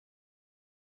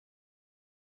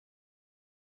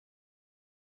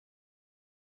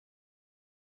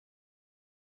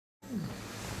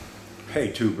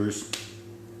Hey tubers,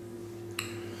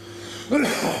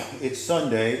 it's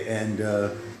Sunday and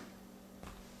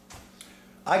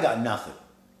I got nothing,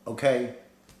 okay?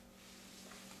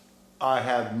 I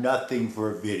have nothing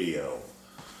for a video.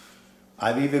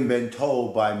 I've even been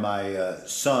told by my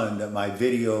son that my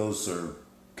videos are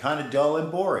kind of dull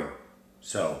and boring.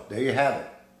 So there you have it.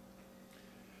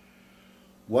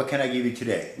 What can I give you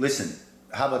today? Listen,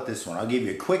 how about this one? I'll give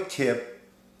you a quick tip.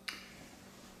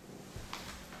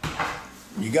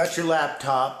 You got your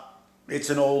laptop, it's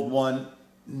an old one,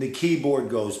 and the keyboard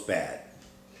goes bad.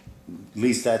 At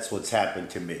least that's what's happened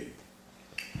to me.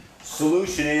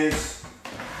 Solution is,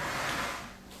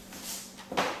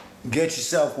 get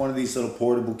yourself one of these little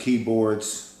portable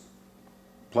keyboards,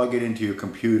 plug it into your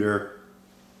computer,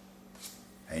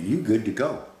 and you're good to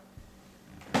go.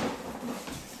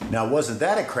 Now, wasn't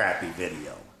that a crappy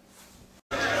video?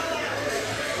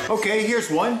 Okay, here's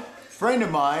one. Friend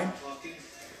of mine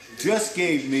just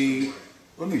gave me,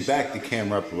 let me back the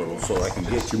camera up a little so I can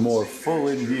get you more full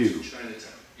in view.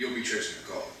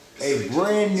 A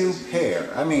brand new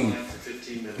pair. I mean,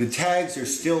 the tags are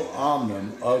still on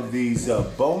them of these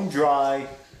bone dry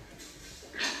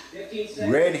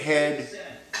redhead.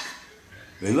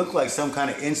 They look like some kind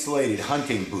of insulated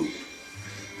hunting boot.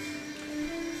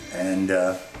 And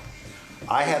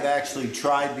I have actually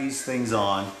tried these things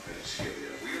on.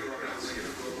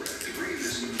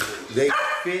 They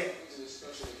fit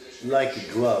like a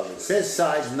glove. It says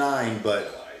size 9,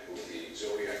 but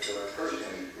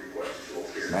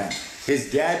man,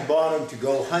 his dad bought them to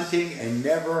go hunting and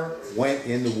never went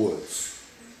in the woods.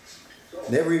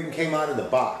 Never even came out of the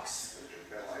box.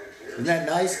 Isn't that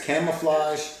nice?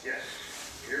 Camouflage.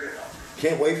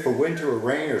 Can't wait for winter or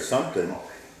rain or something.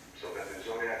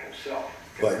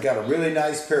 But got a really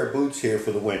nice pair of boots here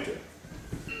for the winter.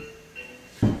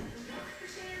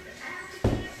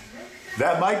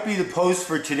 That might be the post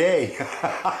for today.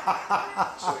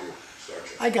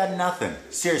 I got nothing.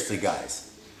 Seriously, guys.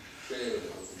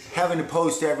 Having to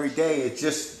post every day, it's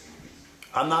just,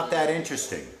 I'm not that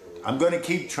interesting. I'm going to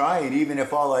keep trying even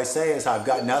if all I say is I've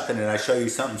got nothing and I show you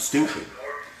something stupid.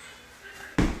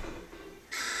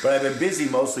 But I've been busy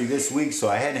mostly this week, so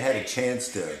I hadn't had a chance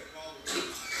to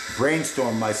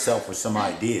brainstorm myself with some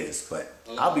ideas, but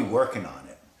I'll be working on it.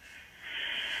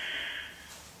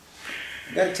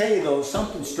 I gotta tell you though,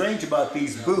 something strange about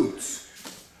these boots.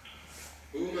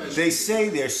 They say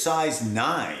they're size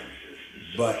 9,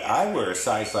 but I wear a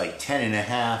size like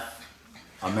 10.5,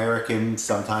 American,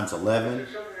 sometimes 11.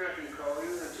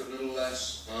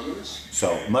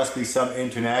 So it must be some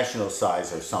international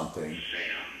size or something.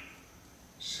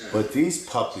 But these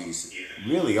puppies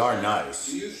really are nice.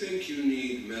 Do you think you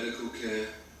need medical care?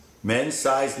 Men's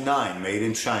size 9, made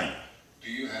in China. Do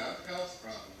you have health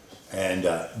problems? And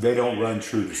they don't run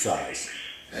true to size.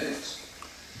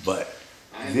 But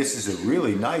this is a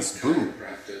really nice boot.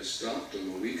 Stopped them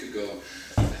a week ago.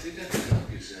 I think that can help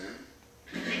you, Sam.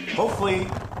 Hopefully,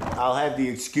 I'll have the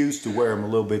excuse to wear them a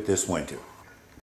little bit this winter.